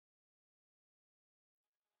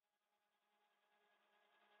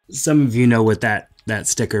Some of you know what that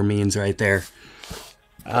sticker means right there.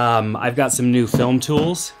 I've got some new film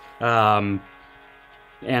tools, and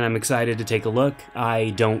I'm excited to take a look. I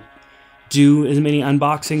don't do as many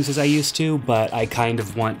unboxings as I used to, but I kind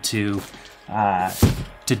of want to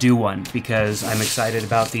do one because I'm excited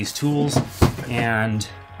about these tools and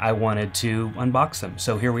I wanted to unbox them.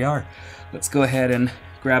 So here we are. Let's go ahead and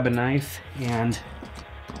grab a knife and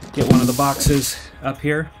get one of the boxes up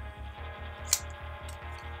here.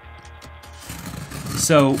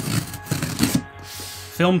 So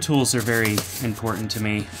film tools are very important to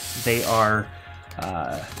me. They are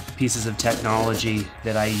pieces of technology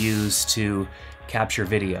that I use to capture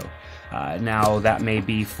video. Now that may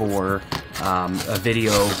be for a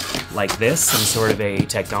video like this, some sort of a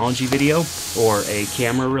technology video or a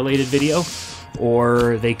camera related video,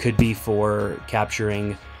 or they could be for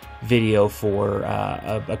capturing video for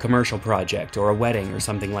a commercial project or a wedding or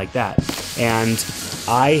something like that. And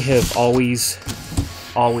I have always,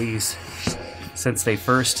 since they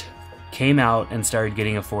first came out and started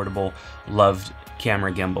getting affordable, loved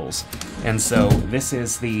camera gimbals. And so this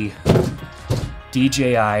is the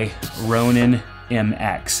DJI Ronin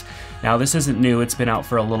MX. Now this isn't new, it's been out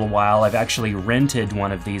for a little while. I've actually rented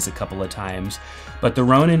one of these a couple of times. But the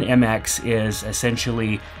Ronin MX is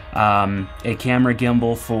essentially a camera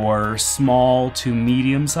gimbal for small to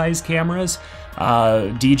medium-sized cameras.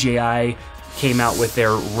 DJI came out with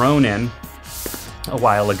their Ronin a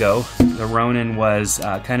while ago. The Ronin was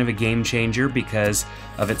kind of a game changer because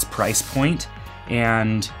of its price point,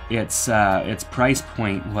 and its price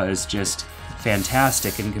point was just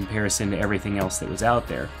fantastic in comparison to everything else that was out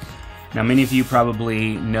there. Now many of you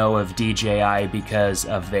probably know of DJI because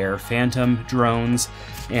of their Phantom drones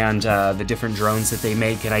and the different drones that they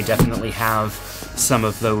make, and I definitely have some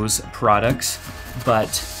of those products,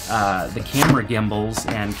 but the camera gimbals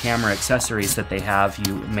and camera accessories that they have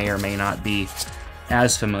you may or may not be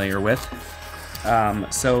as familiar with.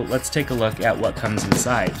 So let's take a look at what comes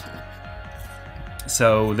inside.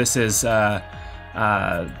 So this is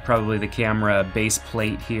probably the camera base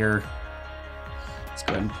plate here. Let's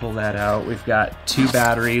go ahead and pull that out. We've got 2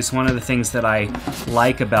 batteries. One of the things that I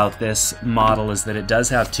like about this model is that it does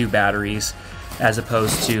have 2 batteries as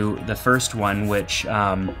opposed to the first one, which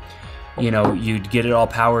you know, you'd get it all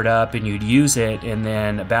powered up and you'd use it and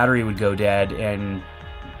then a battery would go dead and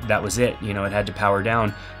that was it. You know, it had to power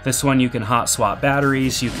down. This one you can hot swap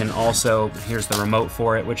batteries. You can also, here's the remote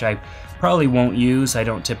for it, which I probably won't use. I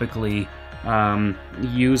don't typically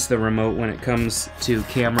use the remote when it comes to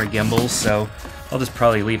camera gimbals, so I'll just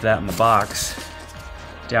probably leave that in the box.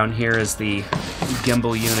 Down here is the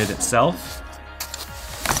gimbal unit itself.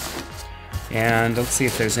 And let's see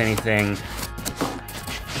if there's anything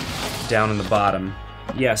down in the bottom.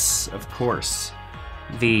 Yes, of course.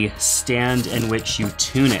 The stand in which you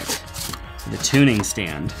tune it. The tuning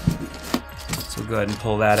stand. So go ahead and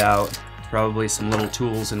pull that out. Probably some little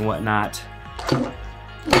tools and whatnot.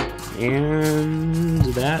 And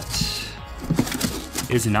that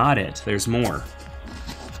is not it. There's more.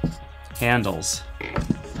 Handles.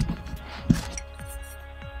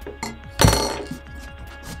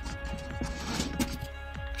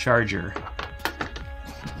 Charger.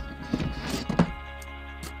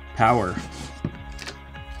 Power.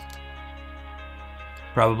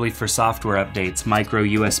 Probably for software updates. Micro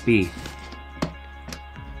USB.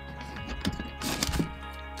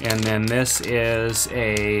 And then this is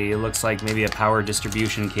looks like maybe a power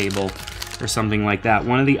distribution cable or something like that.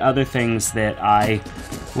 One of the other things that I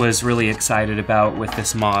was really excited about with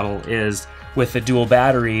this model is with the dual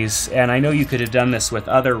batteries, and I know you could have done this with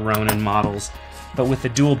other Ronin models, but with the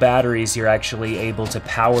dual batteries you're actually able to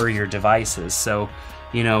power your devices. So,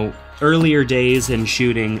 you know, earlier days in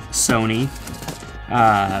shooting, Sony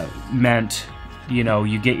meant, you know,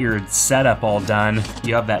 you get your setup all done,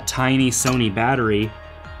 you have that tiny Sony battery,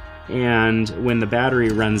 and when the battery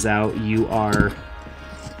runs out, you're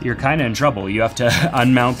kind of in trouble. You have to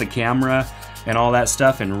unmount the camera and all that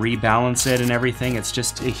stuff and rebalance it and everything. It's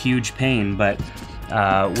just a huge pain, but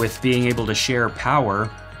with being able to share power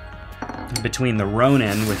between the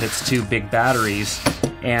Ronin with its 2 big batteries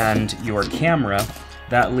and your camera,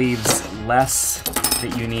 that leaves less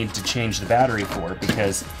that you need to change the battery for,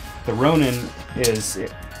 because the Ronin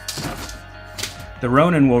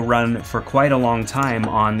will run for quite a long time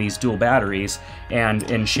on these dual batteries, and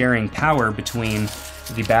in sharing power between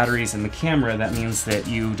the batteries and the camera, that means that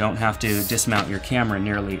you don't have to dismount your camera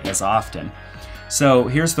nearly as often. So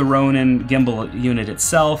here's the Ronin gimbal unit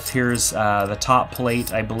itself. Here's the top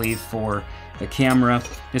plate, I believe, for the camera.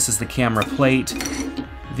 This is the camera plate.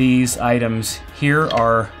 These items here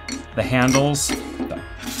are the handles.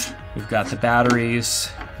 We've got the batteries,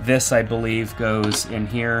 This, I believe, goes in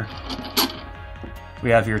here. We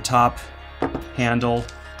have your top handle.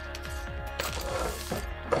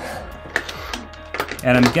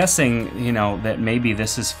 And I'm guessing, you know, that maybe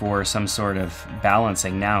this is for some sort of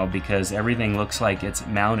balancing now, because everything looks like it's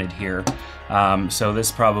mounted here. So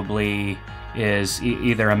this probably is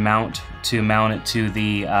either a mount to mount it to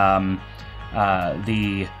the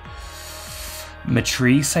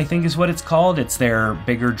Matrice, I think is what it's called. It's their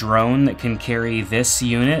bigger drone that can carry this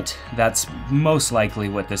unit. That's most likely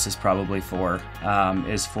what this is probably for,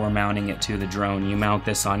 is for mounting it to the drone. You mount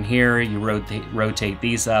this on here, you rotate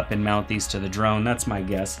these up and mount these to the drone. That's my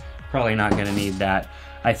guess. Probably not going to need that.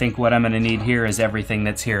 I think what I'm going to need here is everything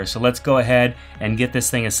that's here. So let's go ahead and get this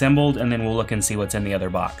thing assembled, and then we'll look and see what's in the other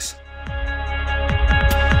box.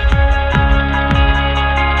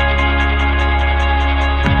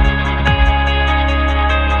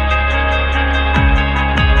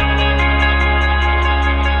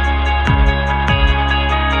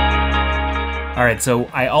 All right, so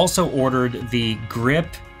I also ordered the grip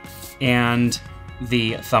and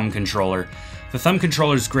the thumb controller. The thumb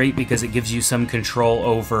controller is great because it gives you some control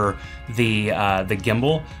over the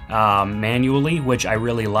gimbal manually, which I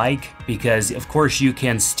really like, because of course you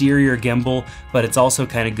can steer your gimbal, but it's also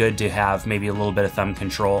kind of good to have maybe a little bit of thumb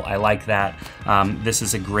control. I like that. This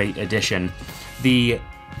is a great addition. The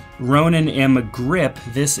Ronin M grip,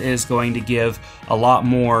 this is going to give a lot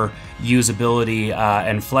more usability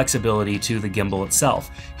and flexibility to the gimbal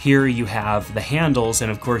itself. Here you have the handles,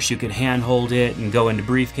 and of course you could hand hold it and go into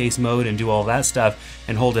briefcase mode and do all that stuff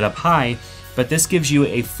and hold it up high, but this gives you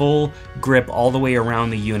a full grip all the way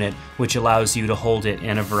around the unit, which allows you to hold it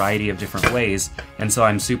in a variety of different ways. And so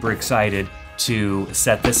I'm super excited to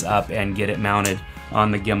set this up and get it mounted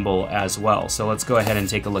on the gimbal as well. So let's go ahead and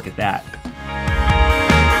take a look at that.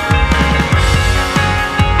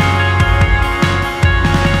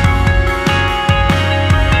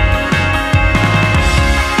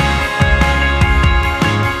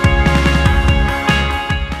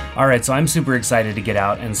 Alright, so I'm super excited to get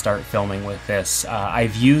out and start filming with this.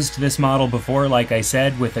 I've used this model before, like I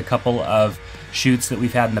said, with a couple of shoots that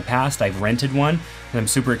we've had in the past. I've rented one, and I'm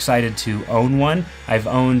super excited to own one. I've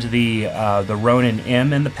owned the Ronin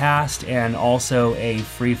M in the past, and also a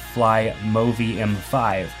Freefly Movi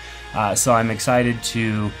M5. So I'm excited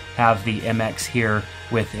to have the MX here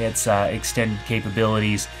with its extended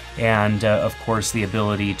capabilities, and of course the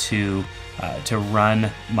ability to run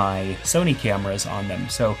my Sony cameras on them.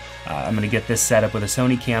 So I'm going to get this set up with a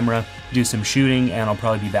Sony camera, do some shooting, and I'll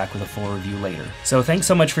probably be back with a full review later. So thanks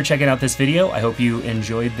so much for checking out this video. I hope you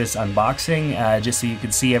enjoyed this unboxing, just so you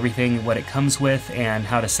could see everything, what it comes with, and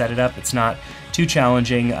how to set it up. It's not too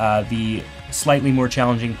challenging. The slightly more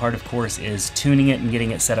challenging part, of course, is tuning it and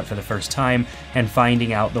getting it set up for the first time and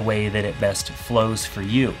finding out the way that it best flows for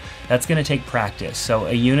you. That's going to take practice. So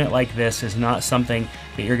a unit like this is not something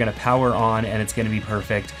that you're going to power on and it's going to be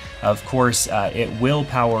perfect. Of course, it will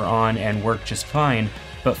power on and work just fine,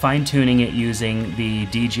 but fine-tuning it using the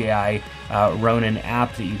DJI Ronin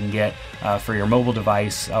app that you can get for your mobile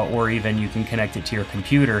device, or even you can connect it to your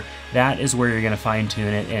computer, that is where you're going to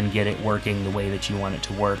fine-tune it and get it working the way that you want it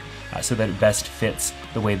to work, so that it best fits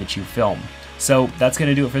the way that you film. So that's going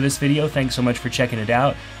to do it for this video. Thanks so much for checking it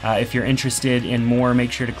out. If you're interested in more,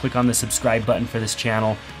 make sure to click on the subscribe button for this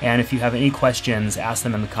channel. And if you have any questions, ask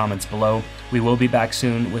them in the comments below. We will be back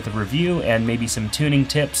soon with a review and maybe some tuning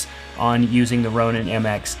tips on using the Ronin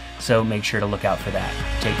MX, so make sure to look out for that.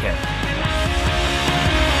 Take care.